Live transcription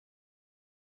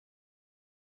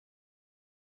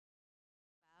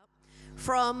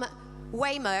From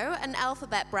Waymo, an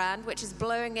alphabet brand which is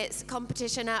blowing its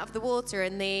competition out of the water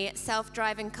in the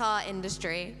self-driving car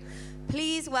industry,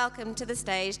 please welcome to the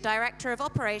stage Director of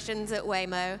Operations at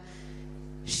Waymo,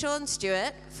 Shaun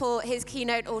Stewart, for his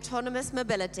keynote, Autonomous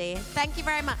Mobility. Thank you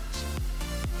very much.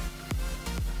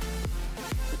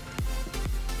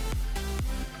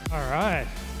 All right.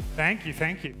 Thank you,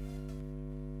 thank you.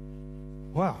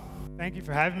 Well, thank you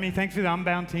for having me. Thank you to the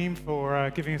Unbound team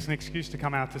for giving us an excuse to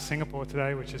come out to Singapore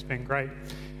today, which has been great.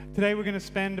 Today we're going to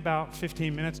spend about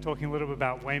 15 minutes talking a little bit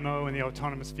about Waymo and the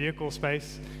autonomous vehicle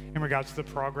space in regards to the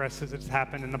progress as it's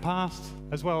happened in the past,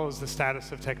 as well as the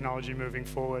status of technology moving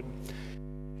forward.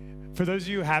 For those of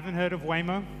you who haven't heard of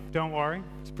Waymo, don't worry.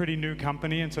 It's a pretty new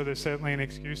company, and so there's certainly an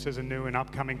excuse as a new and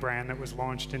upcoming brand that was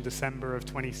launched in December of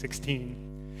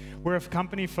 2016. We're a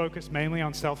company focused mainly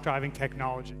on self-driving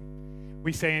technology.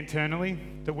 We say internally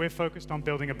that we're focused on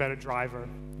building a better driver,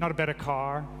 not a better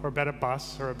car or a better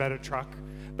bus or a better truck,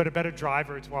 but a better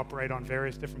driver to operate on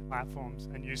various different platforms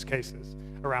and use cases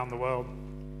around the world.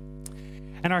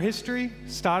 And our history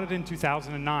started in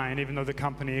 2009, even though the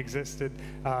company existed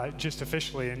just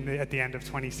officially at the end of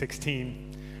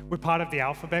 2016. We're part of the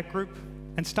Alphabet Group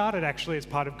and started actually as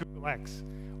part of Google X,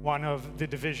 one of the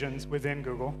divisions within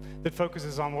Google that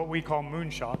focuses on what we call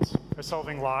moonshots, or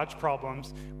solving large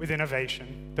problems with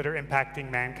innovation that are impacting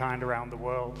mankind around the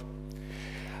world.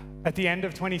 At the end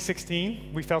of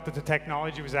 2016, we felt that the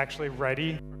technology was actually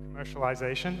ready for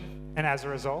commercialization, and as a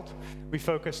result, we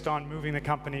focused on moving the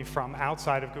company from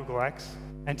outside of Google X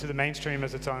and to the mainstream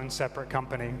as its own separate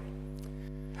company.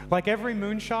 Like every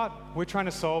moonshot, we're trying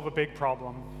to solve a big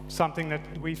problem, something that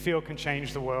we feel can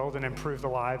change the world and improve the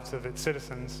lives of its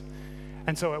citizens.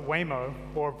 And so at Waymo,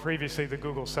 or previously the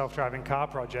Google self-driving car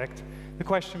project, the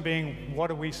question being,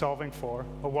 what are we solving for,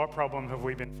 or what problem have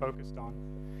we been focused on?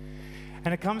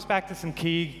 And it comes back to some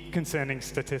key concerning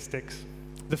statistics.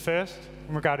 The first,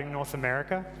 regarding North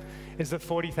America, is that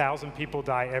 40,000 people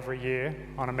die every year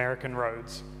on American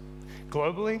roads.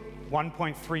 Globally,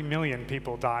 1.3 million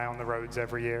people die on the roads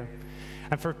every year.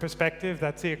 And for perspective,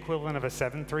 that's the equivalent of a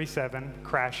 737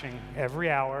 crashing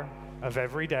every hour of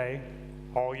every day,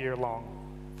 all year long.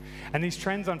 And these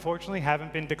trends, unfortunately,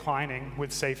 haven't been declining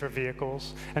with safer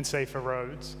vehicles and safer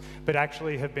roads, but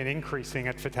actually have been increasing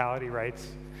at fatality rates.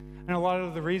 And a lot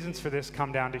of the reasons for this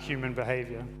come down to human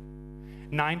behavior.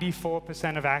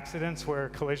 94% of accidents where a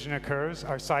collision occurs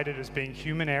are cited as being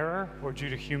human error or due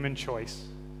to human choice.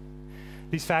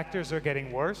 These factors are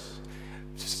getting worse,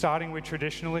 starting with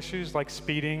traditional issues like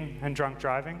speeding and drunk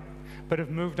driving, but have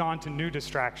moved on to new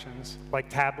distractions like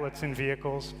tablets in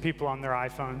vehicles, people on their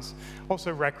iPhones,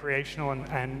 also recreational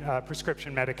and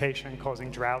prescription medication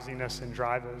causing drowsiness in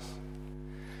drivers.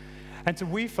 And so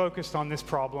we focused on this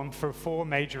problem for 4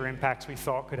 major impacts we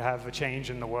thought could have a change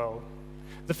in the world.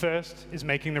 The first is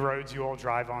making the roads you all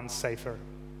drive on safer.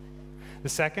 The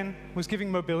second was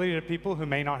giving mobility to people who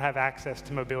may not have access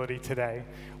to mobility today,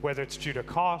 whether it's due to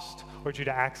cost or due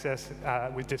to access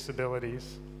with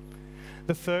disabilities.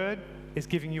 The third is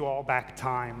giving you all back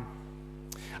time.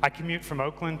 I commute from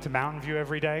Oakland to Mountain View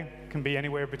every day. It can be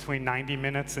anywhere between 90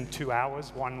 minutes and 2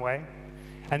 hours one way.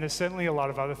 And there's certainly a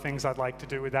lot of other things I'd like to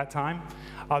do with that time,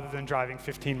 other than driving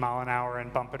 15 miles an hour in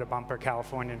bumper-to-bumper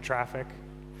Californian traffic.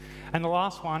 And the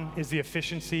last one is the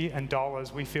efficiency and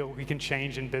dollars we feel we can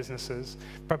change in businesses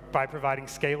by providing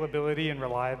scalability and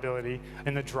reliability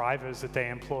in the drivers that they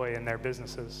employ in their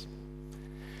businesses.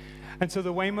 And so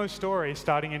the Waymo story,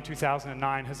 starting in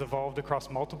 2009, has evolved across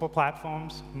multiple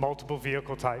platforms, multiple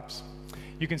vehicle types.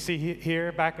 You can see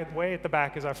here, way at the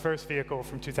back, is our first vehicle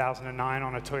from 2009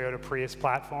 on a Toyota Prius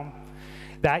platform.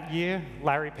 That year,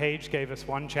 Larry Page gave us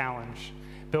one challenge: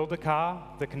 build a car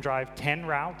that can drive 10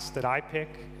 routes that I pick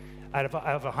out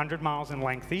of 100 miles in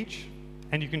length each,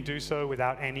 and you can do so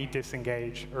without any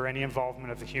disengage or any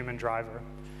involvement of the human driver.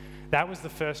 That was the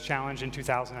first challenge in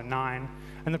 2009,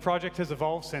 and the project has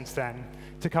evolved since then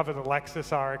to cover the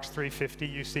Lexus RX 350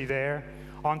 you see there,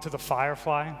 onto the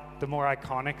Firefly, the more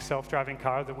iconic self-driving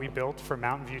car that we built for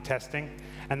Mountain View testing,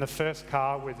 and the first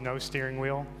car with no steering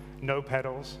wheel, no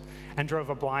pedals, and drove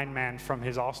a blind man from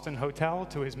his Austin hotel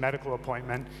to his medical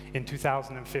appointment in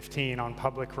 2015 on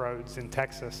public roads in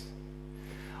Texas.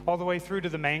 All the way through to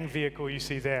the main vehicle you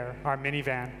see there, our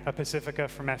minivan, a Pacifica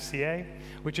from FCA,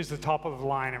 which is the top of the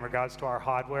line in regards to our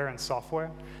hardware and software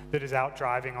that is out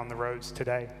driving on the roads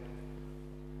today.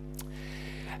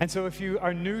 And so if you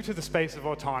are new to the space of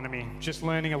autonomy, just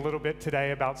learning a little bit today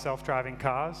about self-driving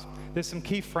cars, there's some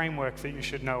key frameworks that you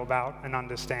should know about and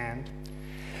understand.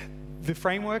 The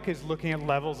framework is looking at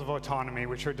levels of autonomy,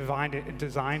 which are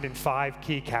designed in 5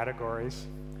 key categories.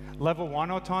 Level 1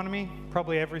 autonomy,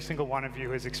 probably every single one of you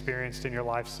has experienced in your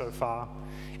life so far.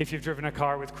 If you've driven a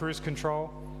car with cruise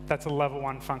control, that's a level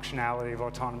 1 functionality of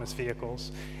autonomous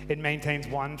vehicles. It maintains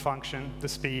one function, the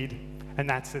speed, and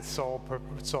that's its sole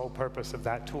purpose of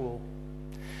that tool.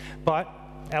 But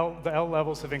the L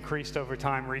levels have increased over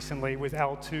time recently, with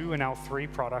L2 and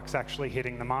L3 products actually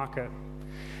hitting the market.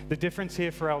 The difference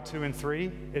here for L2 and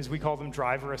 3 is we call them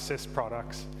driver assist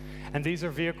products. And these are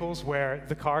vehicles where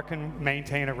the car can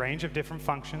maintain a range of different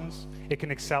functions. It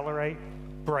can accelerate,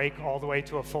 brake all the way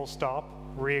to a full stop,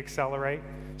 re-accelerate,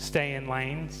 stay in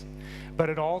lanes. But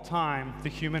at all time, the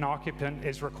human occupant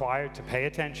is required to pay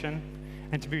attention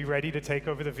and to be ready to take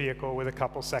over the vehicle with a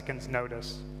couple seconds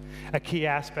notice. A key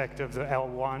aspect of the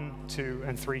L1, 2,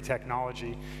 and 3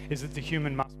 technology is that the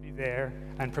human must be there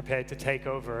and prepared to take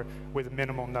over with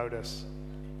minimal notice.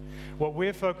 What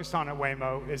we're focused on at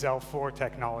Waymo is L4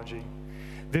 technology.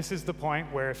 This is the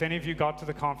point where if any of you got to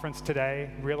the conference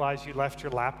today, realized you left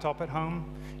your laptop at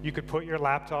home, you could put your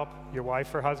laptop, your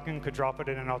wife or husband could drop it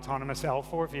in an autonomous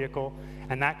L4 vehicle,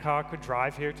 and that car could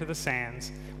drive here to the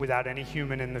sands without any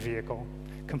human in the vehicle,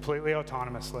 completely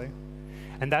autonomously.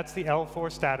 And that's the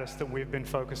L4 status that we've been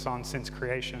focused on since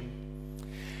creation.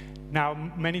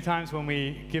 Now, many times when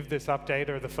we give this update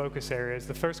or the focus areas,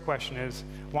 the first question is,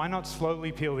 why not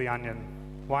slowly peel the onion?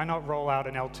 Why not roll out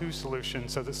an L2 solution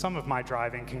so that some of my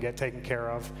driving can get taken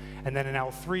care of, and then an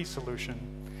L3 solution?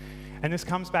 And this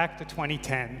comes back to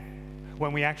 2010,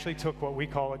 when we actually took what we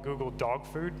call at Google dog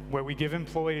food, where we give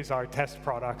employees our test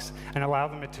products and allow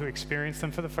them to experience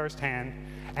them for the first hand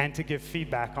and to give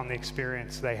feedback on the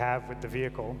experience they have with the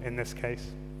vehicle in this case.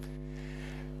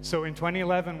 So in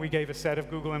 2011, we gave a set of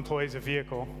Google employees a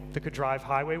vehicle that could drive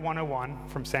Highway 101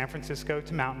 from San Francisco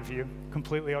to Mountain View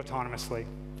completely autonomously.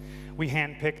 We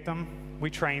handpicked them, we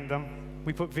trained them,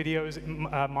 we put videos,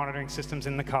 monitoring systems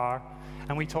in the car,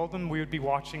 and we told them we would be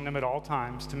watching them at all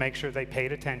times to make sure they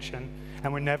paid attention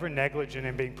and were never negligent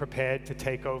in being prepared to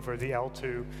take over the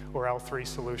L2 or L3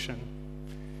 solution.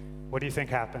 What do you think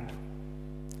happened?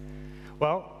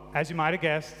 Well, as you might have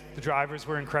guessed, the drivers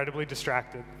were incredibly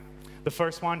distracted. The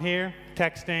first one here,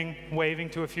 texting,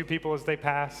 waving to a few people as they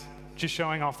pass, just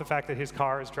showing off the fact that his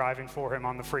car is driving for him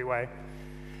on the freeway.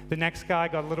 The next guy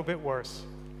got a little bit worse.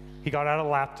 He got out a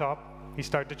laptop, he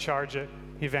started to charge it,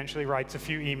 he eventually writes a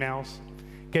few emails,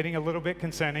 getting a little bit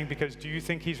concerning because do you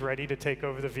think he's ready to take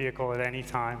over the vehicle at any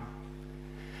time?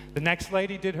 The next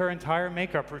lady did her entire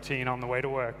makeup routine on the way to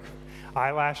work.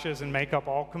 Eyelashes and makeup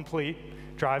all complete,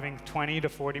 driving 20 to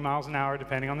 40 miles an hour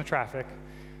depending on the traffic.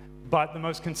 But the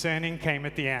most concerning came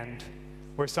at the end,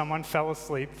 where someone fell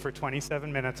asleep for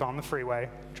 27 minutes on the freeway,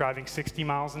 driving 60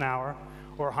 miles an hour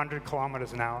or 100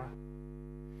 kilometers an hour.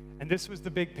 And this was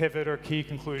the big pivot or key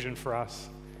conclusion for us.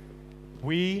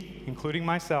 We, including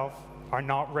myself, are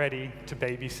not ready to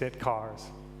babysit cars.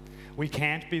 We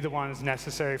can't be the ones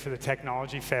necessary for the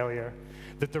technology failure,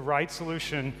 that the right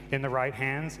solution in the right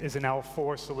hands is an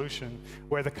L4 solution,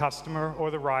 where the customer or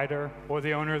the rider or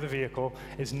the owner of the vehicle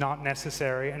is not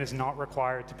necessary and is not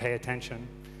required to pay attention.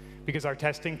 Because our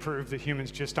testing proved that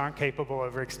humans just aren't capable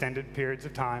over extended periods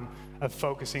of time of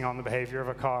focusing on the behavior of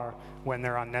a car when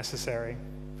they're unnecessary.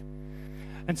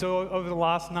 And so over the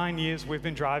last 9 years, we've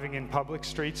been driving in public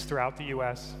streets throughout the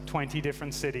US, 20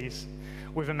 different cities.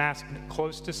 We've amassed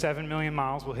close to 7 million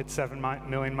miles. We'll hit 7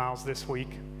 million miles this week.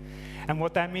 And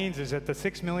what that means is at the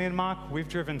 6 million mark, we've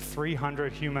driven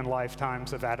 300 human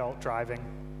lifetimes of adult driving.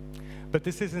 But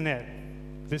this isn't it.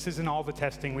 This isn't all the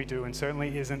testing we do, and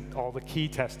certainly isn't all the key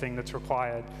testing that's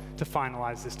required to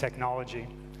finalize this technology.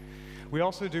 We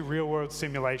also do real-world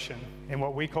simulation in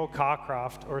what we call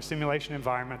CarCraft, or a simulation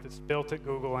environment that's built at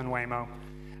Google and Waymo,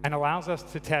 and allows us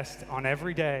to test on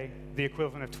every day the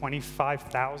equivalent of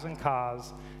 25,000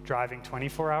 cars driving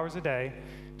 24 hours a day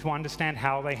to understand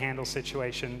how they handle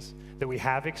situations that we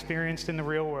have experienced in the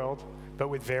real world, but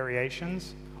with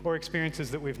variations, or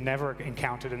experiences that we've never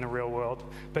encountered in the real world,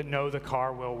 but know the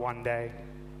car will one day.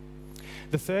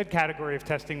 The third category of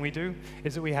testing we do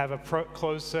is that we have a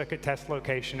closed circuit test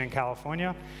location in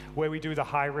California where we do the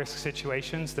high-risk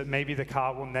situations that maybe the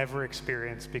car will never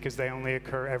experience because they only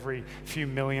occur every few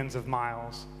millions of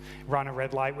miles. Run a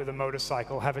red light with a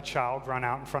motorcycle, have a child run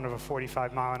out in front of a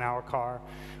 45-mile-an-hour car.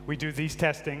 We do these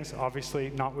testings,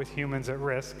 obviously not with humans at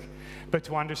risk, but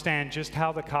to understand just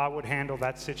how the car would handle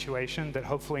that situation that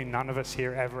hopefully none of us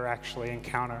here ever actually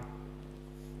encounter.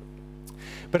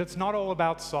 But it's not all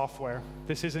about software.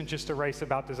 This isn't just a race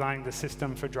about designing the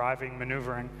system for driving,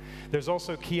 maneuvering. There's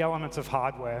also key elements of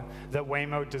hardware that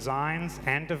Waymo designs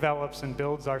and develops and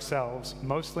builds ourselves,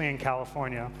 mostly in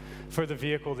California, for the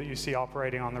vehicle that you see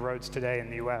operating on the roads today in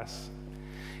the US.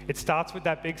 It starts with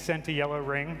that big center yellow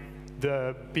ring,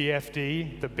 the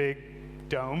BFD, the big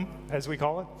dome, as we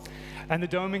call it. And the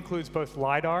dome includes both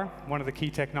LiDAR, one of the key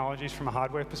technologies from a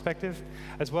hardware perspective,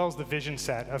 as well as the vision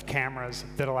set of cameras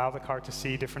that allow the car to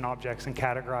see different objects and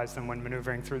categorize them when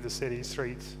maneuvering through the city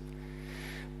streets.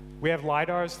 We have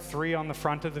LiDARs, 3 on the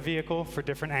front of the vehicle for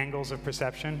different angles of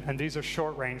perception, and these are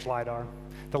short-range LiDAR.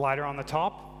 The LiDAR on the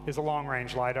top is a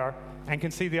long-range LiDAR and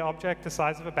can see the object the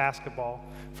size of a basketball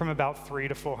from about 300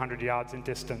 to 400 yards in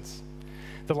distance.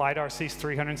 The LiDAR sees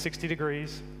 360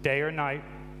 degrees, day or night,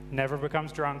 never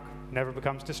becomes drunk, never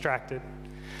becomes distracted.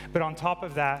 But on top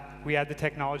of that, we add the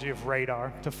technology of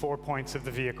radar to 4 points of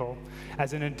the vehicle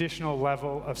as an additional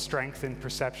level of strength in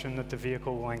perception that the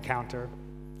vehicle will encounter.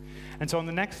 And so on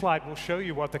the next slide, we'll show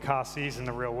you what the car sees in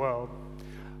the real world.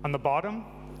 On the bottom,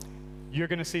 you're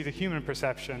going to see the human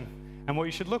perception. And what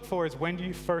you should look for is when do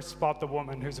you first spot the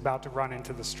woman who's about to run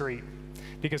into the street.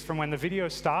 Because from when the video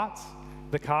starts,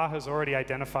 the car has already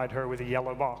identified her with a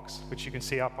yellow box, which you can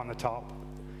see up on the top.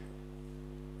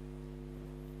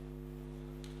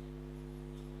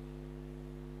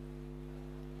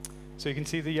 So you can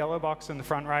see the yellow box in the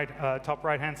front right, top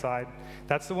right-hand side.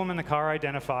 That's the woman the car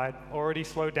identified, already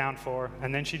slowed down for,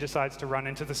 and then she decides to run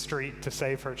into the street to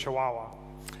save her chihuahua,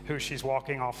 who she's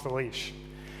walking off the leash.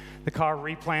 The car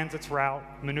replans its route,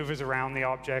 maneuvers around the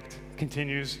object,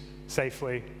 continues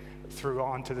safely through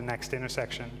onto the next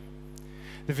intersection.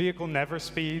 The vehicle never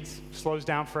speeds, slows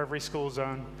down for every school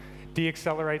zone,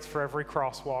 deaccelerates for every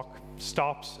crosswalk,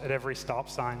 stops at every stop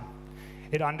sign.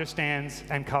 It understands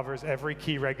and covers every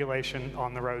key regulation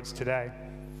on the roads today.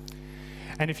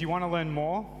 And if you want to learn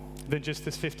more than just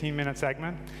this 15-minute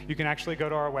segment, you can actually go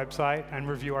to our website and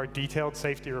review our detailed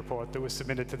safety report that was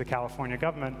submitted to the California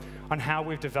government on how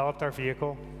we've developed our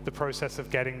vehicle, the process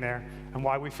of getting there, and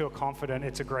why we feel confident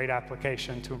it's a great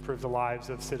application to improve the lives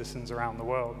of citizens around the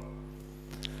world.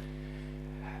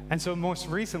 And so most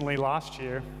recently, last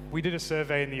year, we did a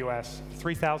survey in the US,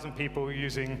 3,000 people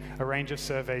using a range of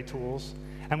survey tools,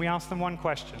 and we asked them one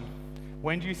question: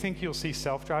 when do you think you'll see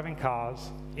self-driving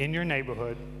cars in your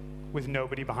neighborhood with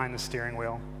nobody behind the steering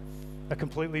wheel, a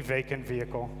completely vacant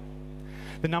vehicle?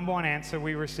 The #1 answer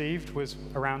we received was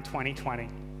around 2020.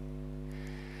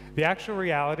 The actual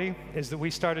reality is that we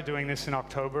started doing this in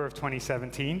October of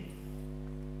 2017,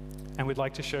 and we'd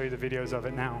like to show you the videos of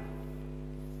it now.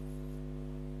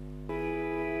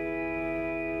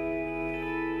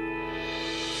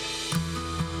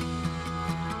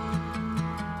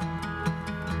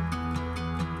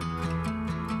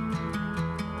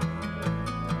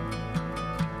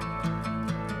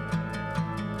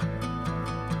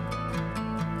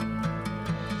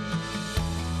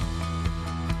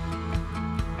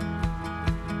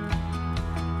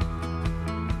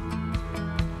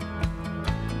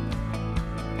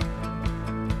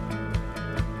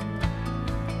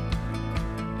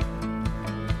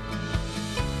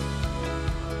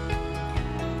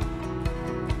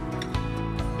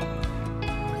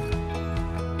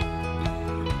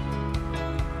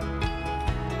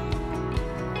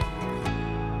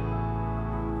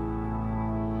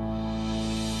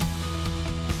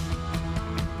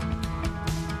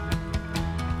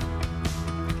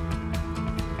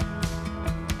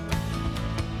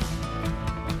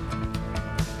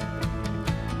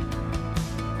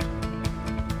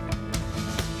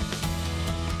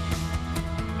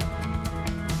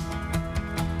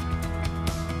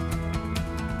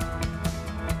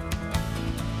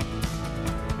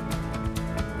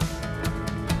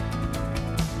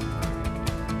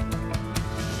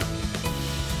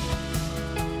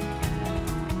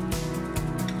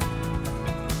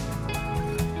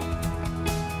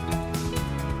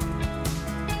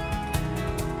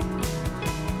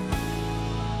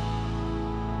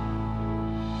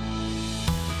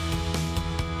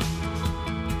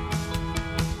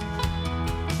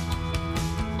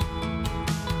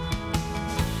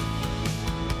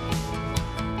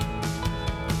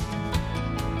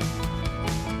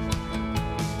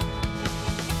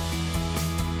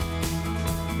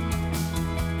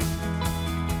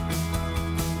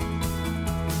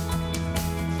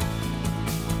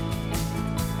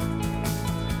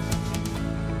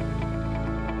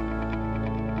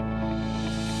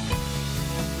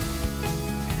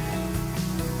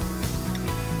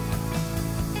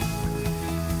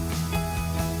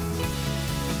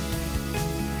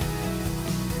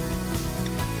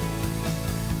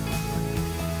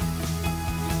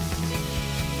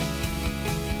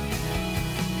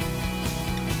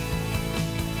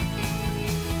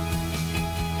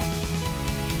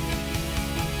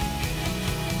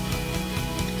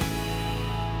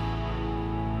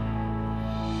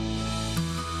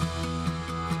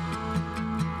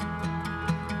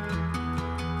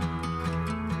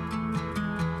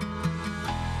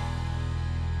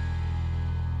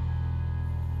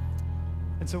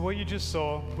 so what you just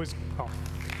saw was,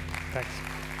 thanks.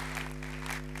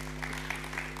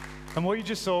 And what you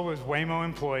just saw was Waymo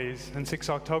employees, and since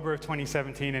October of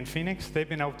 2017 in Phoenix, they've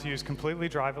been able to use completely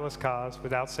driverless cars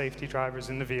without safety drivers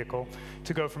in the vehicle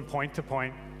to go from point to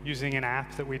point using an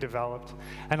app that we developed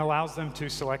and allows them to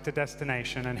select a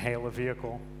destination and hail a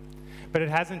vehicle. But it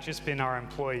hasn't just been our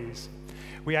employees.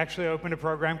 We actually opened a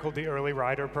program called the Early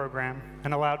Rider Program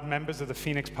and allowed members of the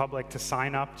Phoenix public to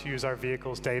sign up to use our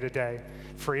vehicles day to day,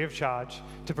 free of charge,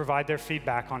 to provide their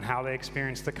feedback on how they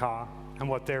experienced the car and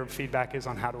what their feedback is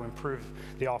on how to improve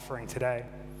the offering today.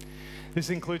 This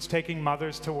includes taking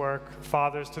mothers to work,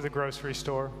 fathers to the grocery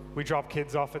store. We drop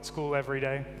kids off at school every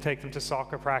day, take them to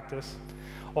soccer practice,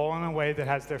 all in a way that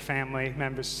has their family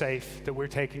members safe, that we're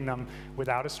taking them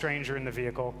without a stranger in the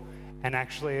vehicle and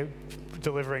actually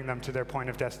delivering them to their point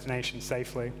of destination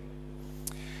safely.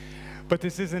 But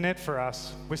this isn't it for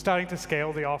us. We're starting to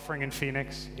scale the offering in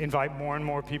Phoenix, invite more and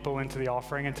more people into the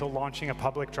offering until launching a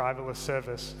public driverless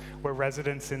service where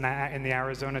residents in the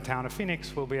Arizona town of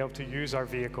Phoenix will be able to use our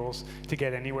vehicles to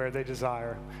get anywhere they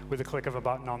desire with a click of a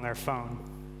button on their phone.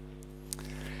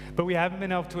 But we haven't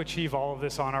been able to achieve all of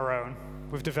this on our own.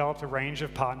 We've developed a range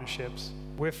of partnerships.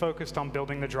 We're focused on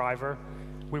building the driver.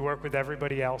 We work with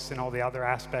everybody else in all the other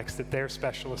aspects that they're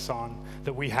specialists on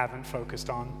that we haven't focused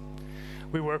on.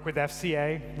 We work with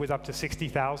FCA with up to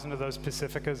 60,000 of those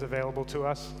Pacificas available to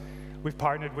us. We've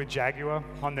partnered with Jaguar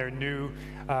on their new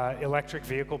electric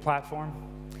vehicle platform.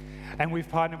 And we've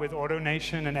partnered with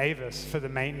AutoNation and Avis for the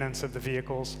maintenance of the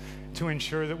vehicles to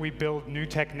ensure that we build new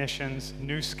technicians,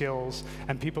 new skills,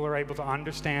 and people are able to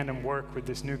understand and work with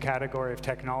this new category of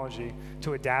technology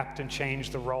to adapt and change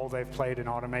the role they've played in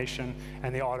automation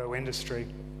and the auto industry.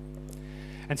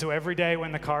 And so every day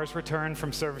when the cars return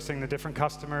from servicing the different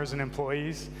customers and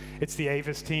employees, it's the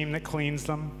Avis team that cleans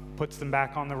them, puts them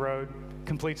back on the road,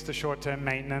 completes the short-term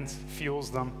maintenance,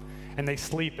 fuels them, and they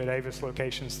sleep at Avis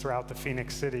locations throughout the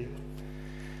Phoenix city.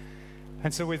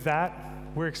 And so with that,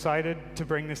 we're excited to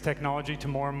bring this technology to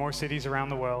more and more cities around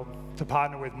the world, to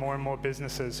partner with more and more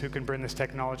businesses who can bring this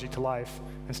technology to life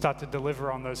and start to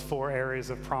deliver on those 4 areas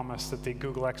of promise that the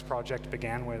Google X project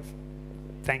began with.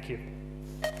 Thank you.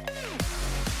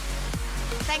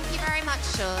 Thank you very much,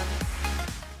 Shaun.